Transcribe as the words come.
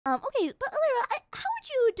Okay, but Elira, how would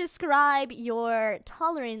you describe your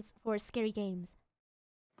tolerance for scary games?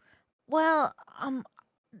 Well, I'm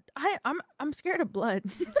scared of blood.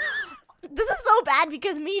 This is so bad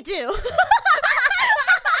because me too.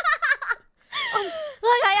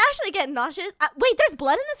 Like, I actually get nauseous. Wait, there's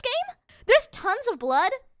blood in this game? There's tons of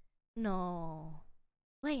blood? No.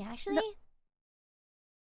 Wait, actually? No.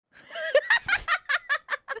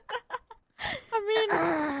 I mean,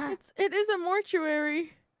 it is a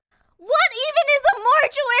mortuary. What even is a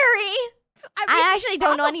mortuary? I actually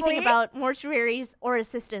don't know anything probably. about mortuaries or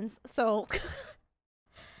assistants, so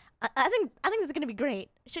I think this is gonna be great.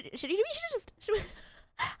 Should we I can't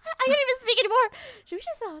even speak anymore. Should we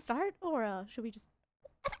just start, or should we just?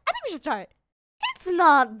 I think we should start. It's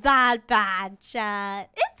not that bad, chat.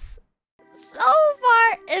 It's So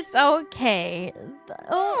far, it's okay. Yeah.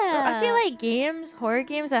 I feel like horror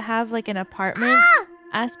games that have like an apartment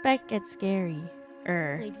aspect get scary.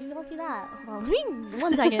 Wait, did you all see that? Hold on,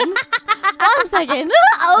 1 second. 1 second.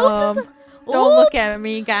 Oops. Don't look at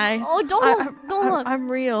me, guys. Oh, don't look. I'm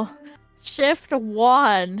real. Shift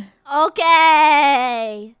 1.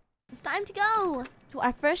 Okay. It's time to go to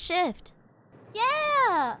our first shift.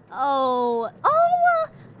 Yeah. Oh.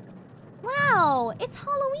 Wow. It's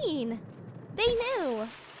Halloween. They knew.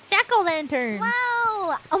 Jack-o'-lanterns.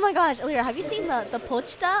 Wow. Oh my gosh, Elira, have you seen the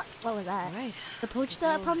𝘮𝘲𝘗? What was that? Right. The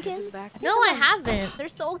𝘮𝘲𝘗 pumpkins? No, I haven't. They're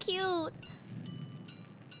so cute.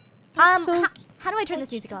 That's so how do I turn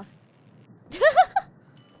this music off?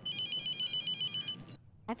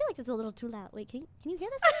 I feel like it's a little too loud. Wait, can you hear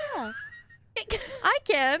this? Yeah. I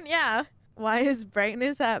can, yeah. Why is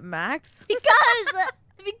brightness at max? Because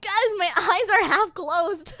my eyes are half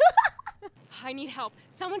closed. I need help.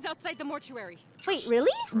 Someone's outside the mortuary. Wait,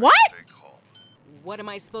 really? What? What am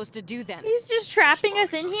I supposed to do then? He's just trapping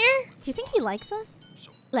us in here? Do you think he likes us?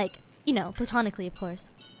 Like, you know, platonically, of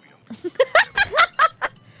course.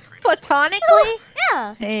 Platonically?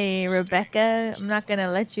 Yeah. Hey, Rebecca, I'm not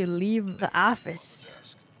gonna let you leave the office.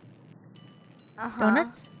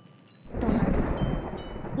 Donuts? Donuts.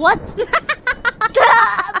 What? This is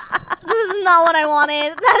not what I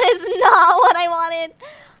wanted. That is not what I wanted.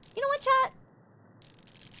 You know what, chat?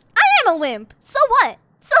 I am a wimp. So what?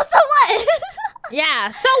 So what?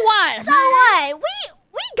 Yeah, so what? So what?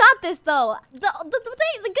 We got this though. The good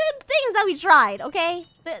thing is that we tried, okay?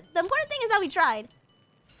 The important thing is that we tried.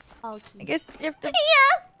 Okay. I guess you have to...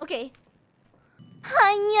 Yeah. Okay.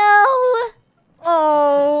 I know.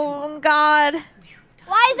 Oh, God.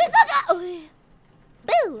 Why is it so good?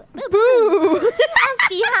 Boo. Boo.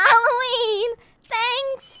 Happy Halloween.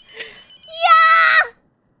 Thanks. Yeah.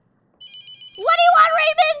 What do you want,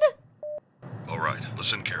 Raymond? All right,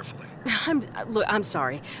 listen carefully. Look, I'm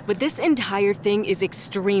sorry, but this entire thing is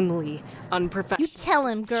extremely unprofessional. You tell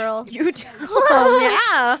him, girl. You tell him,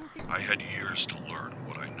 yeah. I had years to learn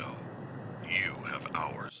what I know. You have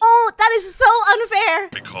hours. Oh, that is so unfair.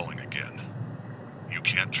 Be calling again. You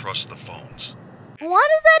can't trust the phones. What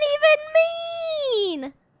does that even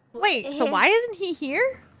mean? Wait, so why isn't he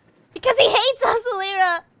here? Because he hates us,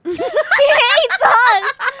 Elira. He hates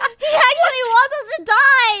us. He actually wants us to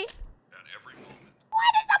die. At every moment.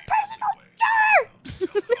 What is a personal juror?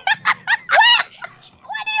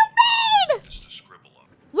 What do you mean? Is to scribble up.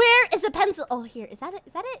 Where is the pencil? Oh, here. Is that it?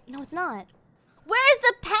 Is that it? No, it's not. Where's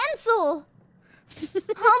the pencil?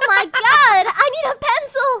 Oh my god. I need a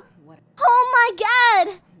pencil. What? Oh my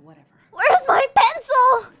god. Whatever. Where's my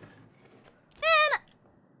pencil? Man.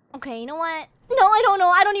 Okay, you know what? No, I don't know.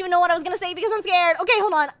 I don't even know what I was gonna say because I'm scared. Okay,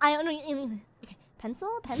 hold on. I don't even... Okay,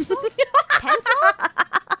 pencil? Pencil? Pencil?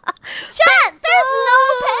 Chat, there's no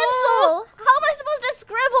pencil. How am I supposed to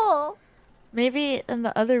scribble? Maybe in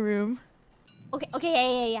the other room.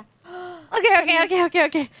 Okay, yeah.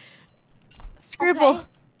 Okay. Scribble. Okay.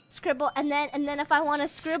 Scribble, and then if I want to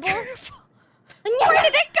scribble... Where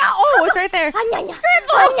did it go? Oh, it's right there. Scribble!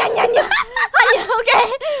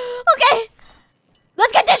 Okay.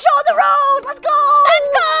 Let's get this show on the road! Let's go!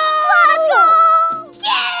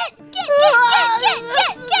 Get!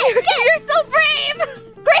 You're so brave!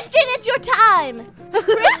 Christian, it's your time!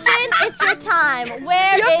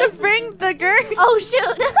 Where You have to bring the girl. Oh,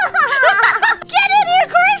 shoot! Get in here,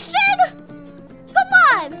 Christian! Come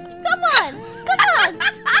on!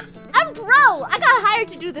 I'm bro! I got hired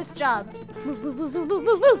to do this job. Move.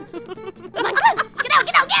 Come on. Get out!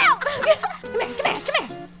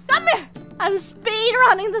 Come here! I'm speed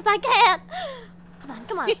running this, I can't!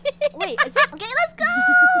 Come on. Wait, okay, let's go!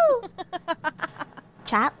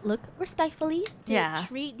 Chat, look respectfully. Yeah.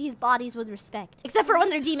 Treat these bodies with respect. Except for when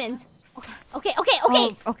they're demons. Okay. Oh,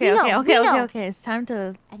 We know. okay. It's time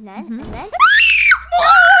to... And then...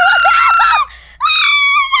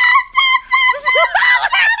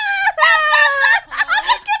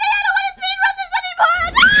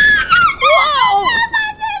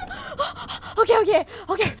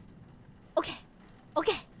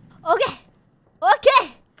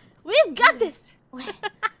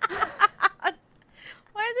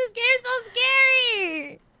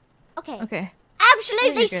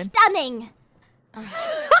 absolutely stunning.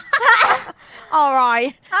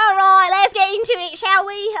 Alright. Alright, let's get into it, shall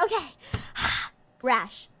we? Okay.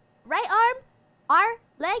 Rash. Right arm. R.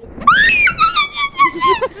 Leg. Please!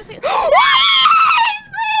 Okay,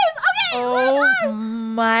 Oh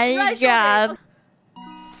my right god. shoulder.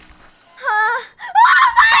 Oh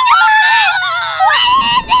my god! What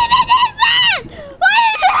even is that? What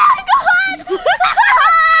is that?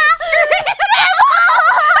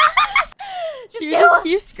 Just You just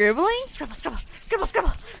keep scribbling? scribble, scribble, scribble,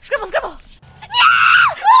 scribble, scribble, scribble. Yeah!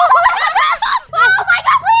 Oh my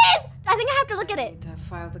god, please! I think I have to look at it. To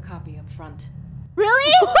file the copy up front.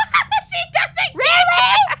 Really? She doesn't. Really?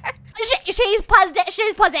 She's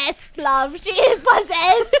possessed, love. She is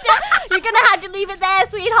possessed. You're gonna have to leave it there,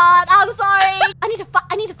 sweetheart. I'm sorry. I need to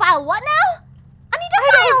file what now? I need to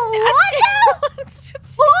file what now? Oh dear.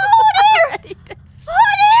 Oh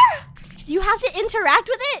dear. You have to interact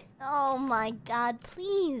with it. Oh my god,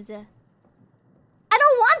 please. I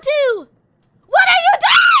don't want to. What are you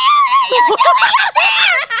doing? You doing out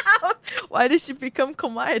there? Why did she become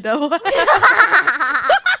𝘞𝘠𝘳𝘐?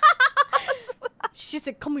 She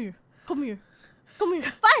said, "Come here, come here, come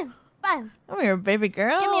here." Fine, fine. Come here, baby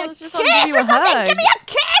girl. Give me a Let's kiss just wanna give you or a something. hug. Give me a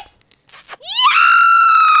kiss. Yeah.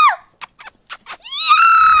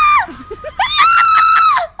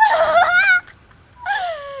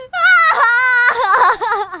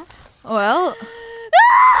 Well.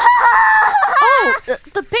 Oh,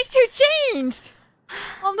 the picture changed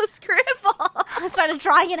on the scribble. I started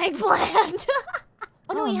drawing an eggplant.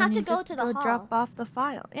 Oh no, we have and to you go just to the hall. drop off the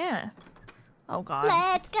file. Yeah. Oh god.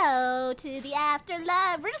 Let's go to the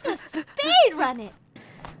afterlife. We're just gonna speed run it.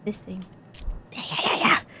 This thing.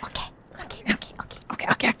 Yeah. Okay. Okay. Sorry.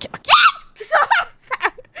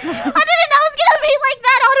 Sorry. I didn't know it was gonna be like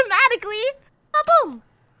that automatically. Boom.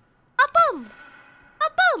 Boom.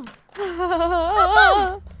 Boom.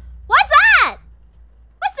 Boom. What's that?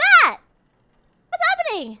 What's that? What's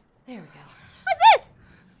happening? There we go. What's this?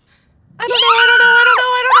 I don't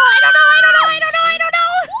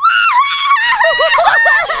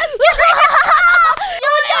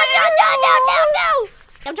No.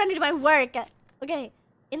 I'm trying to do my work. Okay,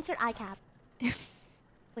 insert eye cap.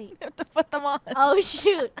 Wait. You have to put them on. Oh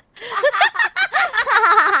shoot.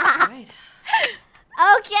 Right.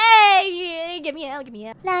 Okay, give me out.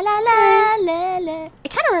 La la la la la. It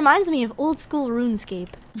kind of reminds me of old school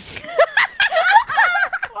RuneScape.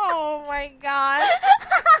 Oh my god.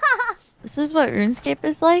 This is what RuneScape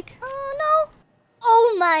is like? Oh no.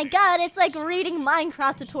 Oh my god, it's like reading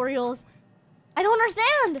Minecraft tutorials. I don't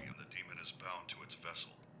understand. The demon is bound to its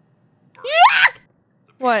vessel. Yuck!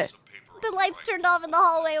 What? The lights turned off in the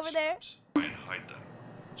hallway over there. Try and hide them,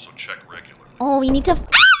 so check regularly. Oh, we need to. Uncover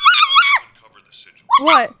the sigil.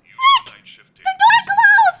 What? Use night shift The door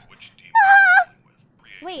closed! which demon you're dealing with.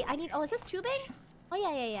 Create Wait, I need. Oh, is this tubing? Oh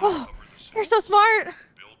yeah. Oh, cover the sigil, you're so smart.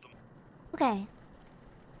 build them. Okay.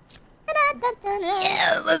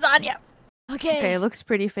 Yeah, lasagna. Okay. Okay, it looks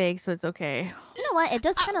pretty fake, so it's okay. You know what? It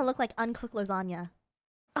does kind of look like uncooked lasagna.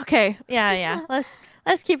 Okay, yeah. Let's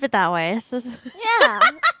keep it that way. It's just Yeah.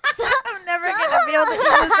 I'm never gonna be able to eat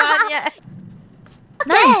lasagna.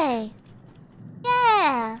 Nice. Okay.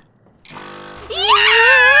 Yeah.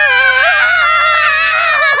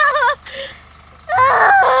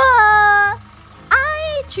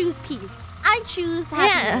 I choose peace. I choose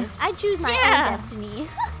happiness. I choose my own destiny.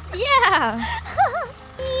 Yeah.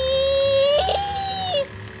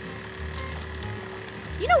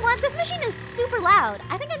 You know what? This machine is super loud.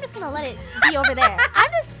 I think I'm just gonna let it be over there.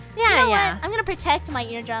 I'm just. Yeah, you know yeah. what? I'm gonna protect my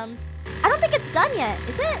eardrums. I don't think it's done yet.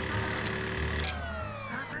 Is it?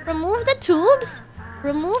 Remove the tubes.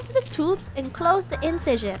 Remove the tubes and close the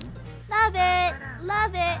incision. Love it.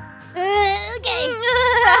 Love it. Okay. I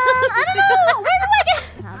don't know. Where do I get?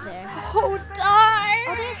 Out there. So dark.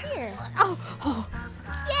 Oh, they're here. Oh.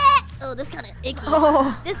 Yeah. Oh, this kind of icky.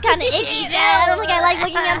 Oh. This kind of icky, Jen. I don't think I like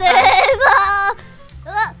looking at this.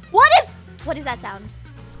 What is that sound?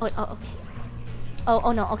 Oh, okay.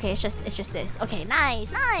 Oh no. Okay, it's just this. Okay,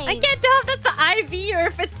 nice. I can't tell if that's the IV or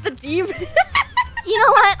if it's the demon. You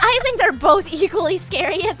know what? I think they're both equally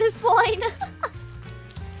scary at this point.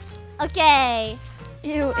 Okay.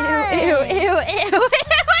 Ew. Yay!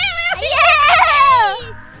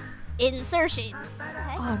 Insertion.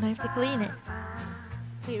 Okay. Oh, and I have to clean it.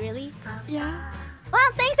 Wait, really? Yeah.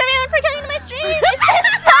 Well, thanks everyone for coming to my stream. It's been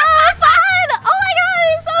so fun. Oh my god,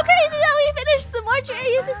 it's so crazy that we finished the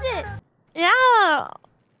Mortuary Assistant. Yeah.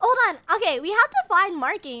 Hold on. Okay, we have to find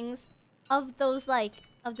markings of those, like,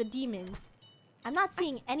 of the demons. I'm not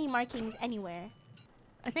seeing any markings anywhere.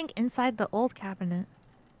 I think inside the old cabinet.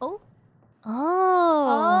 Oh?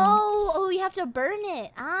 Oh. Oh, you have to burn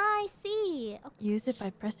it. I see. Okay. Use it by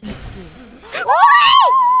pressing Q. What?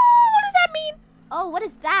 What does that mean? Oh, what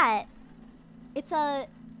is that? It's a...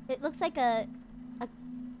 It looks like a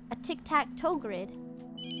tic-tac-toe grid.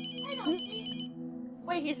 I don't see.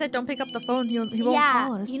 Wait, he said don't pick up the phone. He won't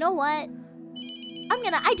call us. You know what?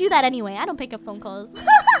 I do that anyway. I don't pick up phone calls.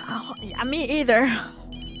 Oh, yeah, me either.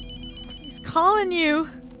 He's calling you.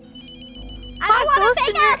 I don't want to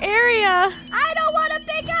pick up. Your area. I don't want to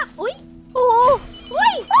pick up. Oi. Oh.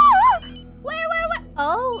 Wait. Where?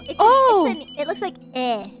 Oh, it looks like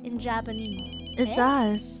in Japanese. It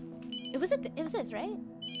does. It was this, right?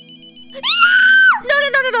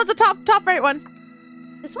 No, the top right one.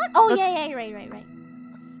 This one? Oh, yeah, right.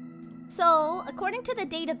 So, according to the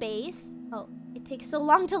database, it takes so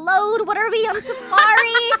long to load. What are we on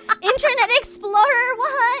Safari? Internet Explorer?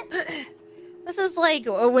 What? This is like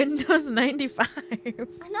a Windows 95.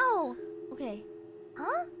 I know. Okay.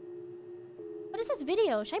 Huh? What is this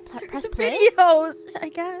video? Should I press play? Videos, I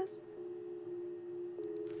guess.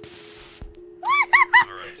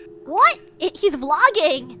 What? He's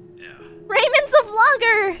vlogging. Yeah. Raymond's a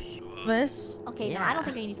vlogger. This. Okay, yeah. no, I don't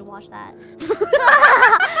think I need to watch that.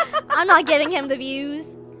 I'm not giving him the views.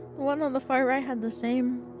 The one on the far right had the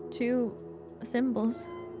same two symbols.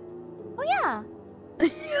 Oh yeah.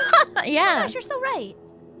 Yeah. Gosh, you're so right.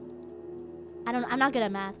 I'm not good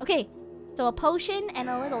at math. Okay, so a potion and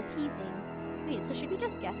a little tea thing. Wait, so should we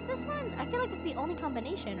just guess this one? I feel like it's the only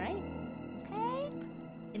combination, right? Okay.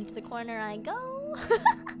 Into the corner I go.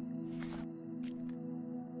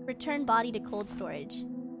 Return body to cold storage.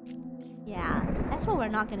 Yeah, that's what we're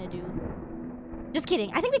not gonna do. Just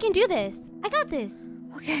kidding. I think we can do this. I got this.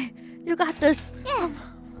 Okay, you got this. Yeah.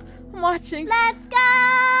 I'm watching. Let's go!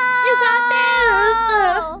 You got this!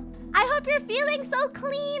 I hope you're feeling so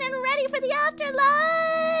clean and ready for the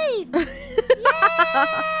afterlife!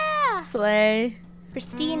 Yeah! Slay.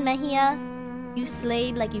 Pristine Mejia, you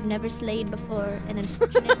slayed like you've never slayed before, and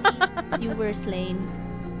unfortunately, you were slain.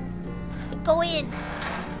 Go in!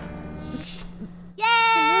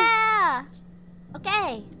 Yeah!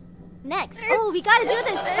 Okay, next. Oh, we gotta do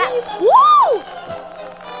this. Woo!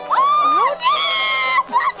 Oh,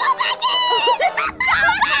 no! Go back in!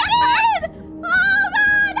 Go back in! Oh,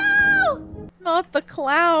 no! Not the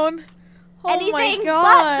clown. Oh Anything my but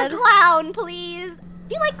god. the clown, please.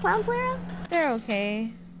 Do you like clowns, Lyra? They're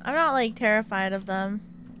okay. I'm not like terrified of them.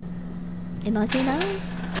 It must be nice.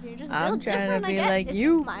 You're just I'm real trying different, to be I guess. like Is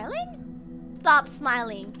you. he smiling? Stop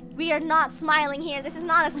smiling. We are not smiling here. This is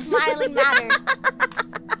not a smiling matter.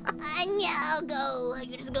 Yeah, I'll go.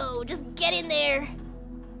 You just go. Just get in there.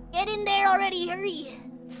 Get in there already. Hurry.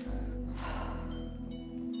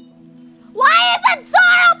 Why is the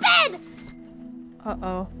door open?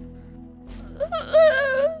 Uh-oh.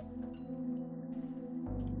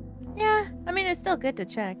 Yeah, I mean, it's still good to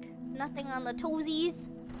check. Nothing on the toesies.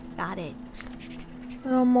 Got it.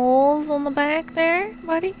 Little moles on the back there,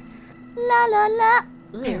 buddy. La la la.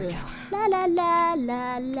 There we go. La la la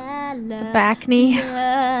la la la. The back knee.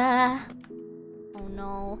 Oh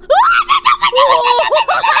no.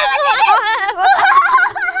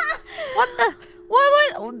 What the? What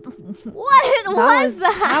was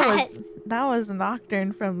that? That was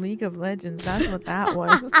Nocturne from League of Legends. That's what that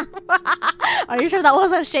was. Are you sure that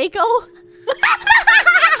wasn't Shaco?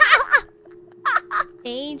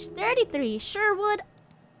 Age 33, Sherwood.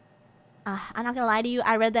 I'm not gonna lie to you.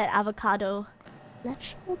 I read that avocado. Left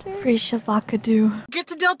shoulder. FRE SHA Vaco Do. Get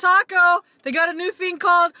to Del Taco. They got a new thing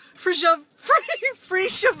called FRE SHA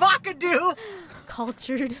Vaco Do.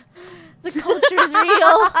 Cultured. The culture is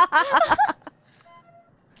real.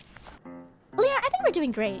 Leah, I think we're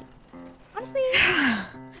doing great. Honestly.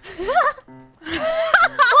 What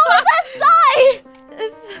was that sigh?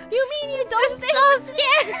 You mean you don't think so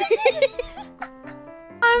scary?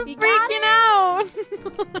 I'm freaking out.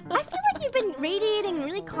 I feel like you've been radiating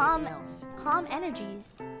really calm energies.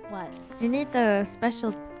 What? You need the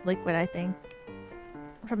special liquid, I think,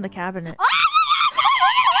 from the cabinet.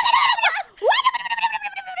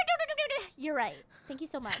 You're right. Thank you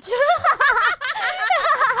so much.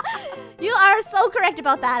 You are so correct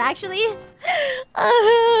about that, actually.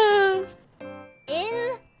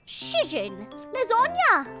 Incision.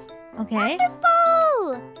 Lasagna. Okay.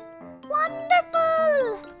 Wonderful.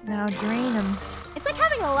 Wonderful. Now drain them. It's like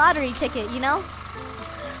having a lottery ticket, you know?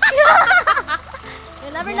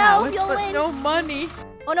 You never Yeah, know if you'll win. No money.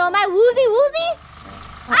 Oh no, am I woozy woozy?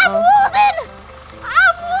 I'm woozing!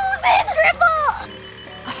 I'm woozing! Cripple!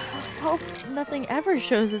 I hope nothing ever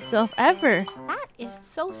shows itself, ever. That is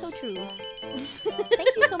so true.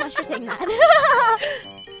 Thank you so much for saying that.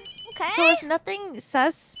 Okay. So if nothing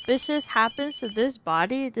suspicious happens to this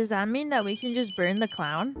body, does that mean that we can just burn the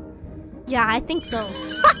clown? Yeah, I think so.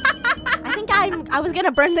 I think I was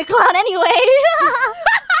gonna burn the clown anyway.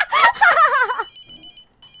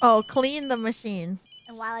 Oh, clean the machine.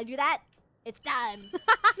 And while I do that, it's time.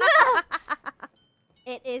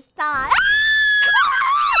 It is time.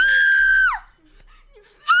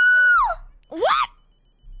 What?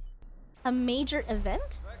 A major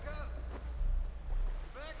event?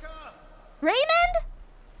 Raymond?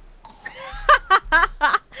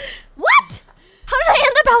 What? How did I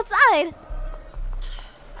end up outside?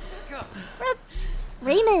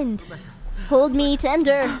 Raymond, hold me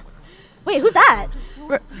tender. Wait, who's that?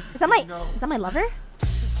 Is that my lover?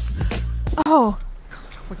 Oh.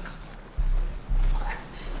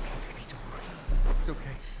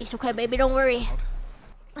 It's okay, baby. Don't worry.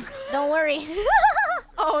 Don't worry.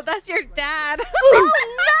 Oh, that's your dad. Oh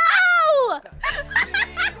no!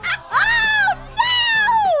 Oh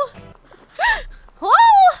no!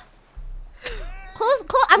 Oh! Close.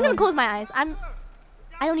 I'm gonna close my eyes. I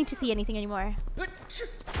don't need to see anything anymore. What is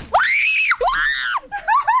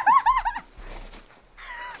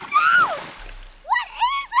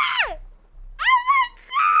that?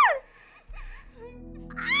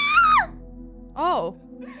 Oh.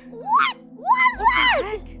 What was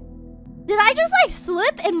that? Did I just like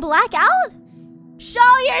slip and black out?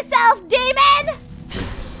 Show yourself, demon!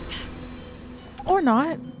 Or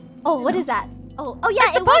not. Oh, what is that? Oh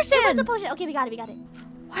yeah, it was the potion. Okay, we got it.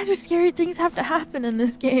 Why do scary things have to happen in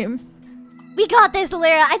this game? We got this,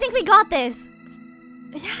 Elira. I think we got this.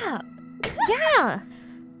 Yeah. Yeah.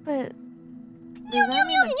 But does that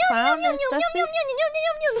mean the clown is suspect?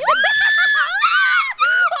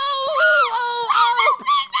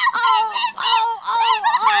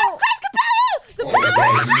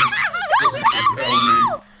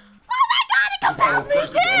 Compels me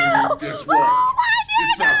too! Guess what? Oh my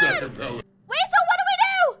It's not that goodness! compelling. Wait, so what do we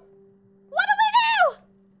do? What do we do?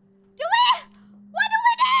 What do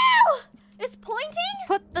we do? It's pointing?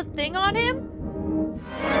 Put the thing on him?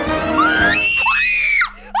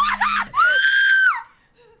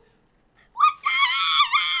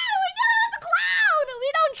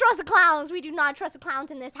 We don't trust the clowns. We do not trust the clowns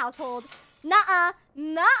in this household. Nuh-uh.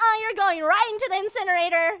 You're going right into the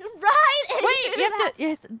incinerator. Right into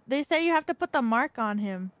Yes, they say you have to put the mark on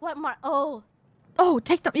him. What mark? Oh. Oh,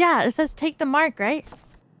 yeah, it says take the mark, right?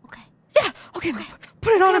 Okay. Yeah, okay.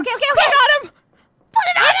 Put it on him. Okay. Put it on him. Put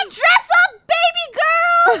it on him. Dress up, baby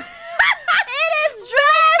girl. It is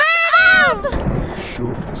dress up.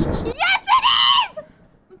 Sure, this is Yes, it is.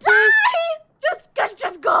 Die.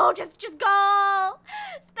 Just go. Just go.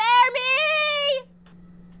 Spare me.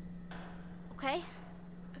 Okay.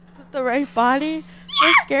 Is it the right body?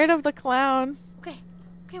 We're scared of the clown. Okay.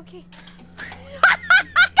 Go away!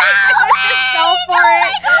 Go for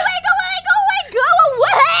it. Go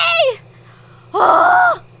away!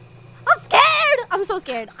 Oh, I'm scared. I'm so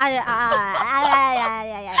scared. Yeah.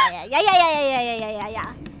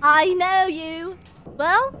 I know you.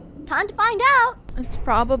 Well, time to find out. It's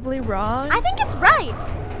probably wrong. I think it's right.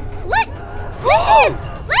 Listen!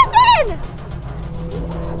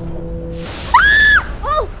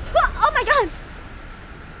 Oh my god!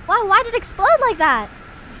 Why did it explode like that?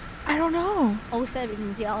 I don't know.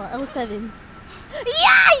 07s, y'all. 07s.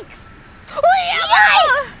 Yikes!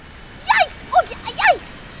 Yikes! Oh,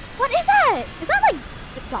 yikes! What is that? Is that like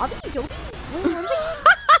Dobby? Why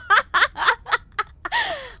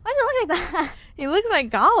does it look like that? He looks like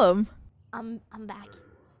Gollum. I'm back.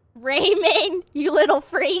 Raymond, you little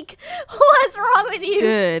freak. What's wrong with you?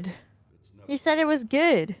 Good. He said it was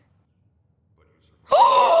good.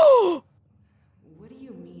 What do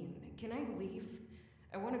you mean? Can I leave?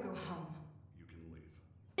 I want to go home. You can leave.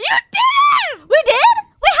 You did it! We did?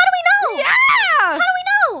 Wait, how do we know? Yeah! How do we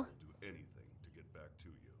know? Do anything to get back to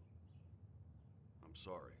you. I'm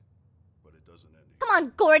sorry, but it doesn't end here. Come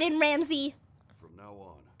on, Gordon Ramsay. From now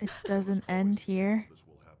on, It doesn't end here. this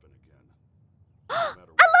will happen again. No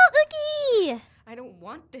matter Hello, Ookie! I don't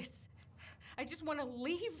want this. I just want to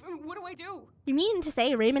leave. What do I do? You mean to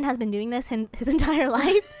say Raymond has been doing this in his entire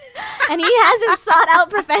life? And he hasn't sought out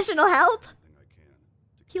professional help? everything I can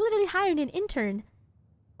to He literally hired an intern.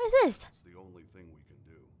 What is this? It's the only thing we can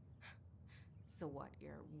do. So what?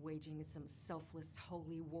 You're waging some selfless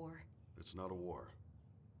holy war? It's not a war.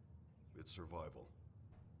 It's survival.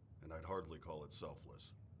 And I'd hardly call it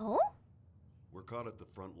selfless. Oh? We're caught at the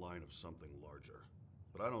front line of something larger.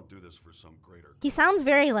 But I don't do this for some greater He sounds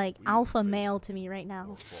very like We alpha face male it. to me right now.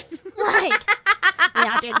 or fall. Like, we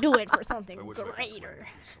have to do it for something I wish I could plan greater. to be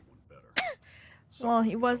someone better. Well,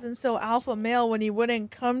 he Someone wasn't else. so alpha male when he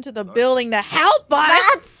wouldn't come to the building to help us.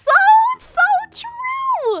 That's so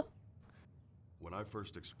I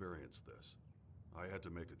first experienced this, I had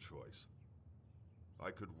to make a choice.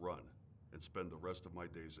 I could run and spend the rest of my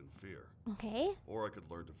days in fear. Okay. Or I could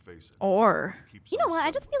learn to face it. Or You know what?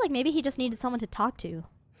 I just feel like maybe he just needed someone to talk to.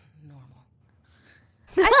 Normal.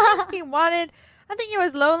 I think he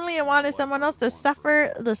was lonely and wanted someone else to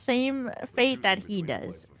suffer the same fate that he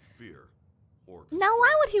does. Now,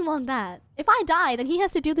 why would he want that? If I die, then he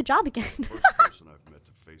has to do the job again. First person I've met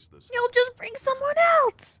to face this. You'll just bring someone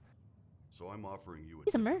else. So I'm offering you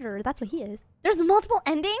He's a murderer. That's what he is. There's multiple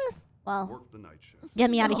endings? Well, work the night shift. get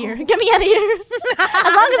me out of here. Get me out of here.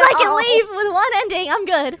 As long as I can leave with one ending, I'm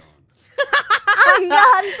good.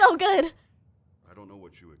 I'm so good. I don't know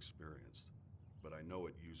what you experienced, but I know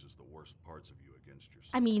it uses the worst parts of you against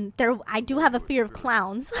yourself. I mean, I do have a fear of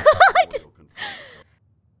clowns.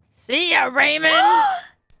 See ya, Raymond. Yeah,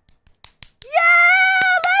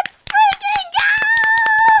 let's freaking go!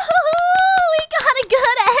 We got a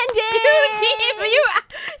good ending. You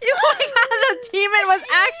the demon was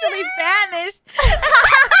actually banished.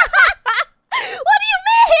 What do you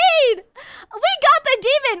mean? We got the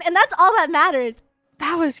demon, and that's all that matters.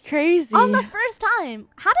 That was crazy. On the first time.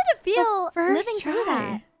 How did it feel living through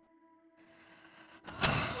that?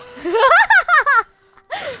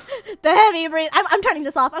 The heavy breathe. I'm turning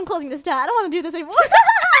this off. I'm closing this chat. I don't want to do this anymore.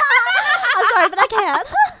 I'm sorry, but I can't.